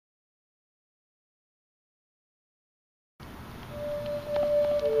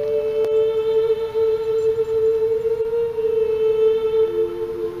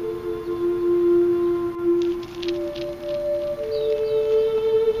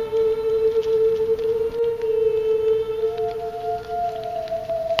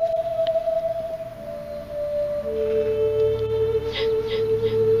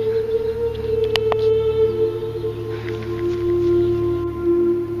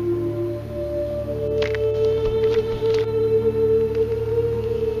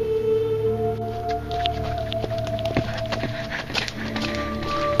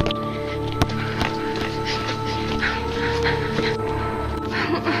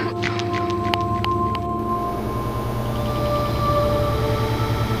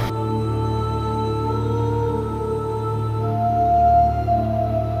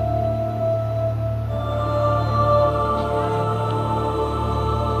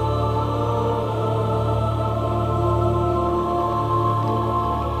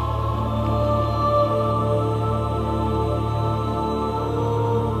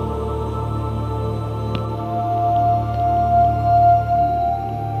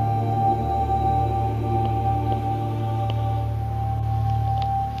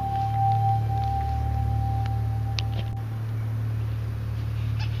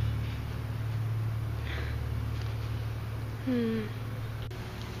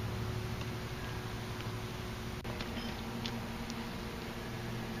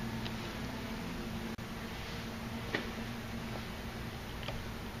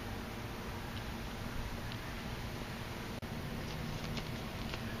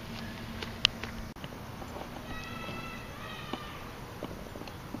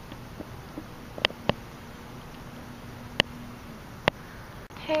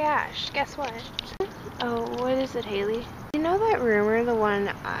Hey Ash, guess what? Oh, what is it, Haley? You know that rumor, the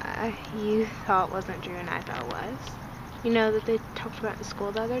one you thought wasn't true and I thought was? You know that they talked about in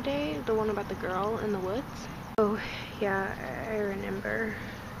school the other day? The one about the girl in the woods? Oh, yeah, I remember.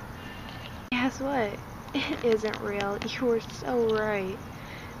 Guess what? It isn't real. You were so right.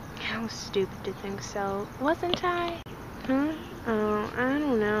 How stupid to think so. Wasn't I? Huh? Oh, I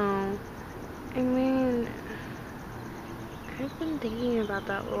don't know. I mean, I've been thinking about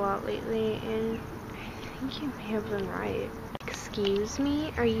that a lot lately, and I think you may have been right. Excuse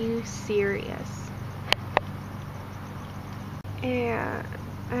me? Are you serious? Yeah,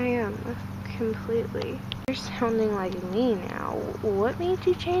 I am. Completely. You're sounding like me now. What made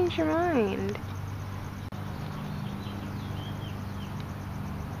you change your mind?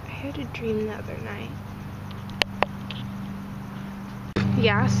 I had a dream the other night.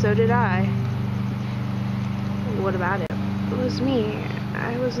 Yeah, so did I. What about it? It was me.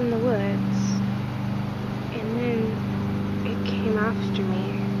 I was in the woods. And then it came after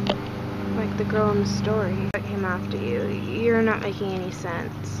me. Like the girl in the story. What came after you? You're not making any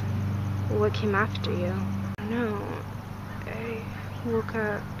sense. What came after you? No. I woke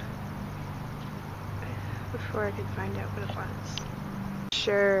up before I could find out what it was.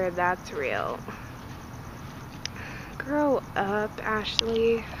 Sure, that's real. Grow up,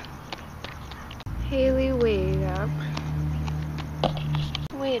 Ashley. Haley, wait up.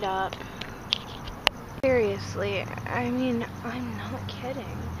 Wait up. Seriously, I mean, I'm not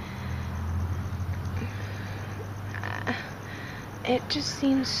kidding. It just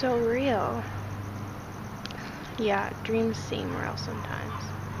seems so real. Yeah, dreams seem real sometimes.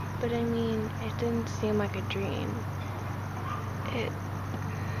 But I mean, it didn't seem like a dream.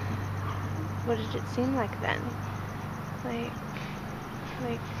 What did it seem like then? Like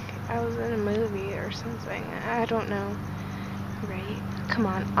I was in a movie or something. I don't know. Right? Come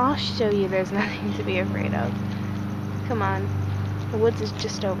on, I'll show you there's nothing to be afraid of. Come on. The woods is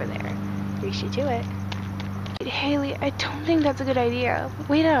just over there. Reach you to it. Haley, I don't think that's a good idea.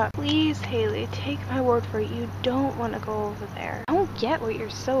 Wait up. Please, Haley, take my word for it. You don't want to go over there. I don't get what you're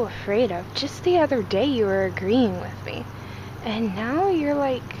so afraid of. Just the other day you were agreeing with me. And now you're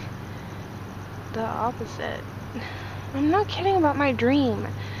like the opposite. I'm not kidding about my dream.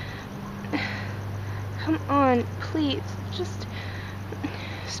 Come on, please. Just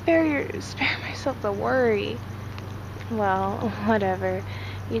spare myself the worry. Well, whatever.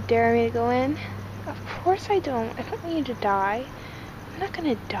 You dare me to go in? Of course I don't. I don't want you to die. I'm not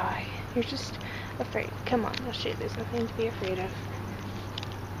gonna die. You're just afraid. Come on, I'll show you. There's nothing to be afraid of.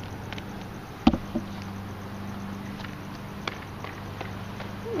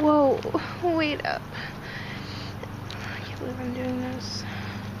 Whoa, wait up. I can't believe I'm doing this.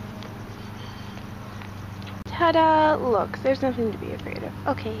 Ta-da! Look, there's nothing to be afraid of.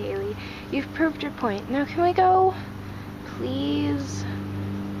 Okay, Haley, you've proved your point. Now can we go? Please?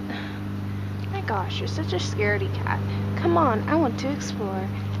 My gosh, you're such a scaredy cat. Come on, I want to explore.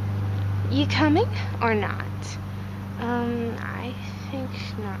 You coming or not? I think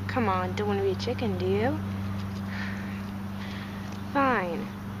not. Come on, don't want to be a chicken, do you? Fine,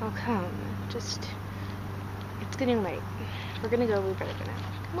 I'll come. Just, it's getting late. We're gonna go, we better go now.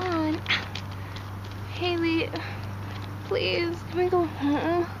 Come on. Haley, please, can we go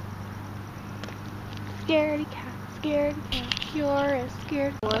home? Scaredy cat, scaredy cat, you're a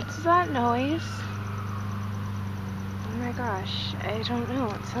scared. What's that noise? Oh my gosh, I don't know.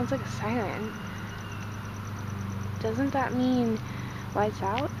 It sounds like a siren. Doesn't that mean lights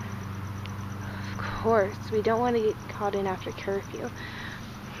out? Of course, we don't want to get caught in after curfew.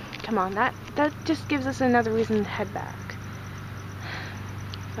 Come on, that just gives us another reason to head back.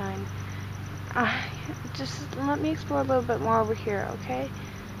 Fine. Just let me explore a little bit more over here, okay?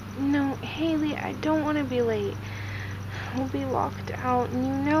 No, Haley, I don't want to be late. We'll be locked out, and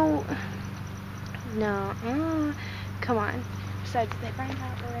you know... No, come on. Besides, if they find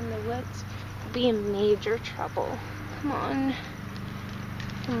out we're in the woods, we'll be in major trouble. Come on.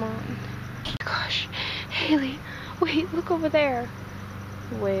 Come on. Gosh, Haley, wait, look over there.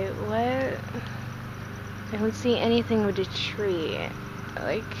 Wait, what? I don't see anything with a tree.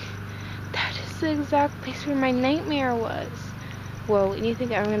 Like, that is the exact place where my nightmare was. Whoa, and you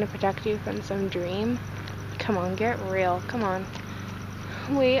think I'm gonna protect you from some dream? Come on, get real. Come on.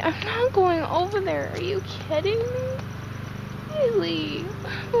 Wait, I'm not going over there. Are you kidding me? Haley,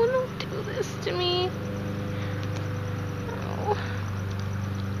 don't do this to me. Oh.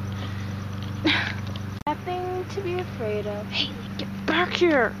 Nothing to be afraid of. Haley, get back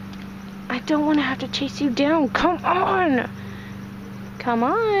here. I don't want to have to chase you down. Come on. Come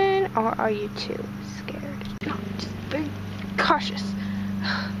on. Or are you too scared? No, just very cautious.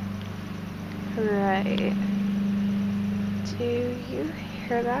 Right. Do you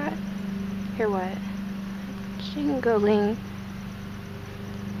hear that? Hear what? Jingling.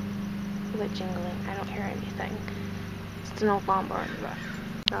 What jingling? I don't hear anything. It's an old lawnmower in the back.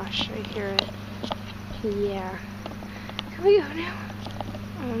 Gosh, I hear it. Yeah. Can we go now?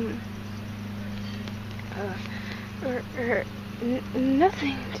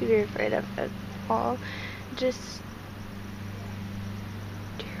 Nothing to be afraid of at all. Just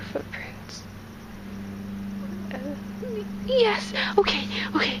deer footprints. Yes. Okay.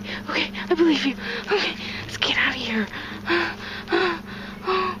 I believe you. Okay, let's get out of here.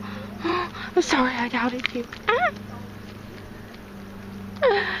 I'm sorry I doubted you.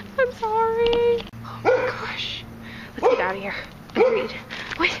 I'm sorry. Oh my gosh. Let's get out of here. Agreed.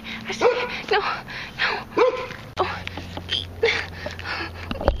 Wait. No.